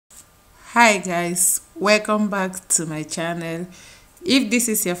Hi guys, welcome back to my channel. If this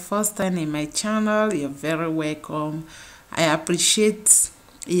is your first time in my channel, you're very welcome. I appreciate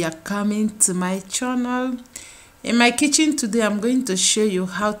you coming to my channel. In my kitchen today, I'm going to show you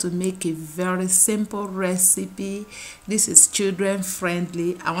how to make a very simple recipe. This is children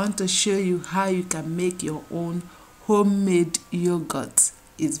friendly. I want to show you how you can make your own homemade yogurt.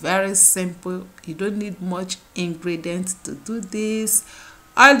 It's very simple. You don't need much ingredients to do this.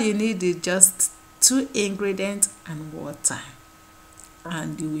 All you need is just 2 ingredients and water,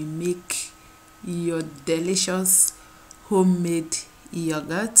 and you will make your delicious homemade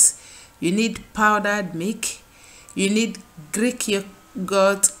yogurt. You need powdered milk, you need Greek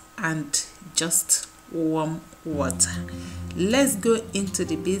yogurt, and just warm water. Let's go into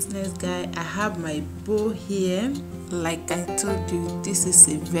the business, guys. I have my bowl here. Like I told you, this is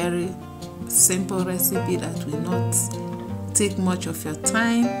a very simple recipe that will not take much of your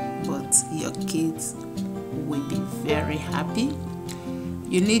time, but your kids will be very happy.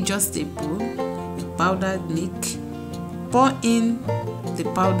 You need just a bowl, a powdered milk. Pour in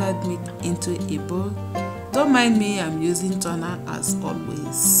the powdered milk into a bowl. Don't mind me, I'm using toner as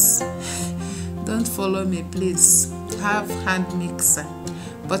always. Don't follow me, please. Have hand mixer.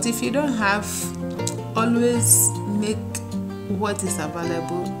 But if you don't have, always make what is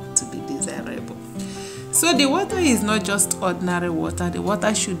available to be desirable. So the water is not just ordinary water. The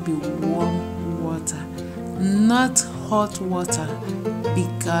water should be warm water, not hot water,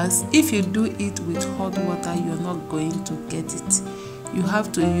 because if you do it with hot water, you're not going to get it. You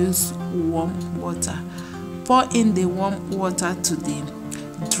have to use warm water. Pour in the warm water to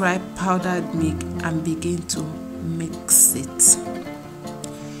the dry powdered milk and begin to mix it.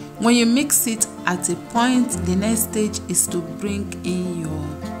 When you mix it at a point, the next stage is to bring in your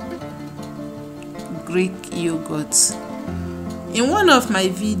Greek yogurt. In one of my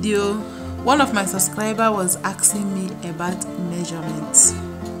video, one of my subscribers was asking me about measurements.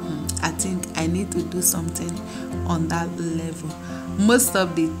 I think I need to do something on that level. Most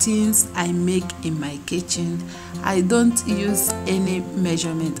of the things I make in my kitchen, I don't use any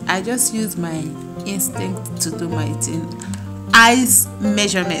measurement. I just use my instinct to do my thing. Eyes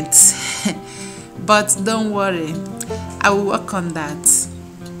measurements. But don't worry, I will work on that.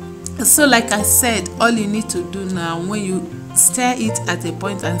 So like I said, all you need to do now, when you stir it at a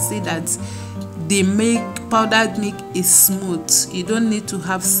point and see that the powdered milk is smooth, you don't need to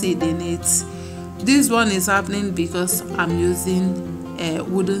have seed in it. This one is happening because I'm using a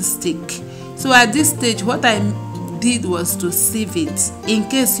wooden stick. So at this stage, what I did was to sieve it. In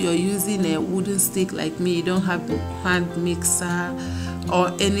case you're using a wooden stick like me, you don't have a hand mixer or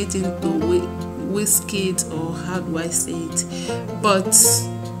anything to whisk it, or how do I say it, but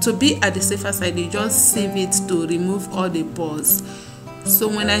to be at the safer side, you just sieve it to remove all the pores.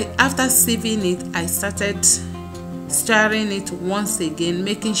 So after sieving it, I started stirring it once again,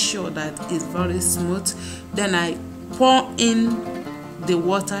 making sure that it's very smooth. Then I pour in the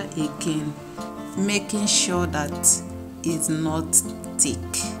water again, making sure that it's not thick.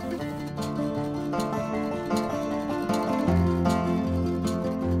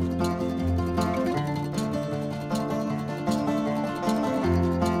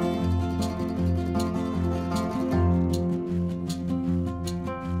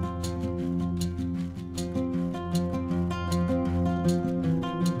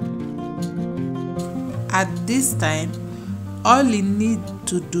 At this time, all you need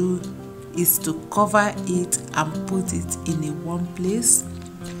to do is to cover it and put it in a warm place.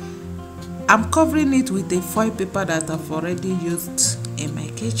 I'm covering it with a foil paper that I've already used in my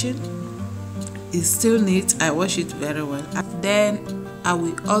kitchen. It's still neat. I wash it very well. Then I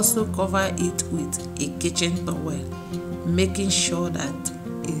will also cover it with a kitchen towel, making sure that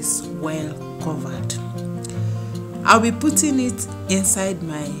it's well covered. I'll be putting it inside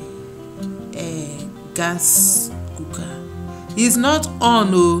my gas cooker. It's not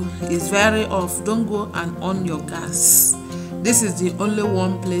on, it's very off. Don't go and on your gas. This is the only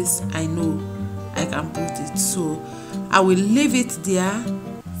one place I know I can put it. So I will leave it there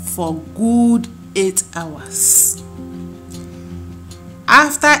for good 8 hours.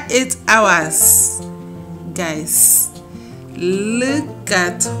 After 8 hours, guys, look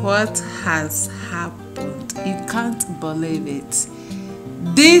at what has happened. You can't believe it.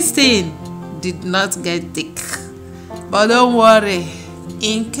 This thing did not get thick, but don't worry.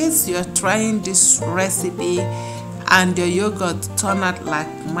 In case you're trying this recipe and your yogurt turn out like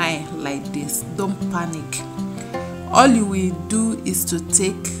mine, like this, don't panic. All you will do is to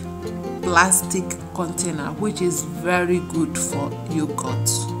take plastic container, which is very good for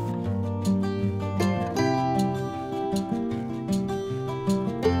yogurt.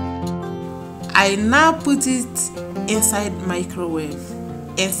 I now put it inside microwave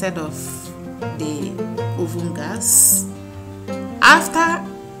instead of the oven gas. After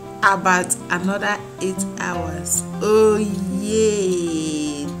about another 8 hours, oh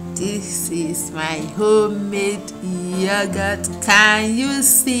yeah, this is my homemade yogurt. Can you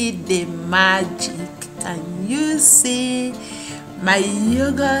see the magic? Can you see? My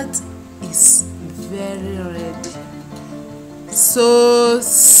yogurt is very ready. So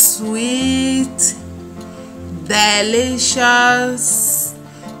sweet, delicious.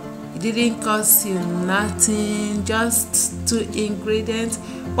 It didn't cost you nothing, just 2 ingredients.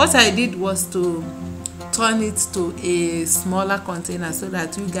 What I did was to turn it to a smaller container so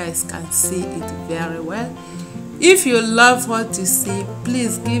that you guys can see it very well. If you love what you see,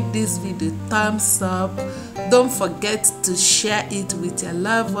 please give this video thumbs up. Don't forget to share it with your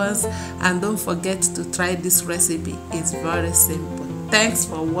loved ones, and don't forget to try this recipe. It's very simple. Thanks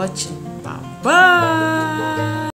for watching. Bye bye.